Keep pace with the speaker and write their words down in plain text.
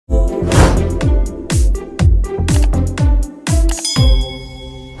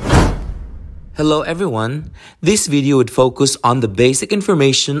Hello everyone. This video would focus on the basic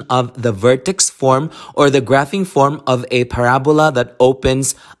information of the vertex form or the graphing form of a parabola that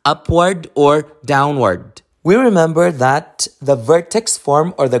opens upward or downward. We remember that the vertex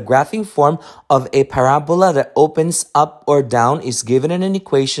form or the graphing form of a parabola that opens up or down is given in an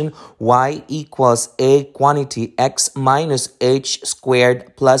equation y equals a quantity x minus h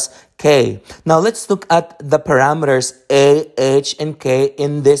squared plus k. Now let's look at the parameters a, h, and k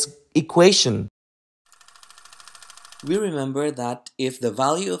in this equation. We remember that if the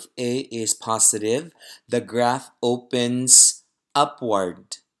value of a is positive, the graph opens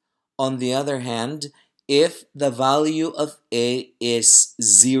upward. On the other hand, if the value of a is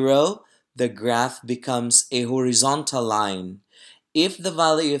 0, the graph becomes a horizontal line. If the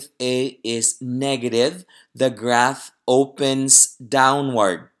value of a is negative, the graph opens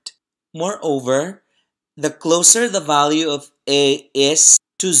downward. Moreover, the closer the value of a is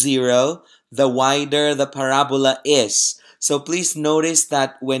to 0, the wider the parabola is. So please notice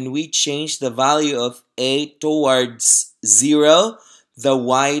that when we change the value of a towards 0, the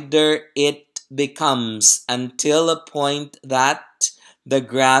wider it becomes until a point that the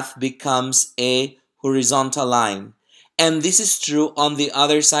graph becomes a horizontal line. And this is true on the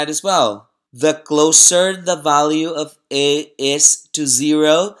other side as well. The closer the value of a is to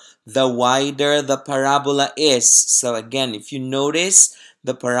 0, the wider the parabola is. So again, if you notice,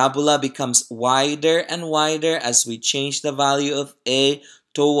 the parabola becomes wider and wider as we change the value of a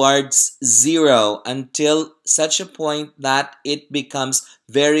towards 0 until such a point that it becomes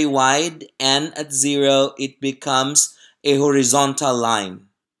very wide, and at 0 it becomes a horizontal line.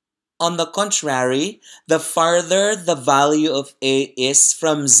 On the contrary, the farther the value of a is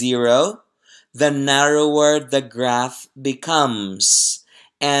from 0, the narrower the graph becomes.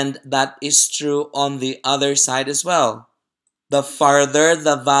 And that is true on the other side as well. The farther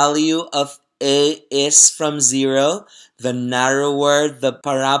the value of a is from 0, the narrower the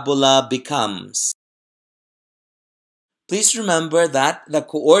parabola becomes. Please remember that the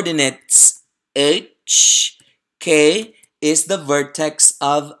coordinates h, k is the vertex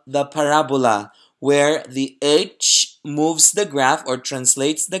of the parabola, where the h moves the graph or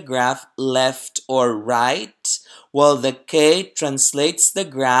translates the graph left or right, while the k translates the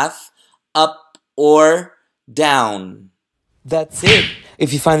graph up or down. That's it.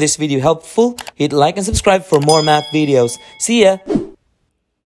 If you find this video helpful, hit like and subscribe for more math videos. See ya!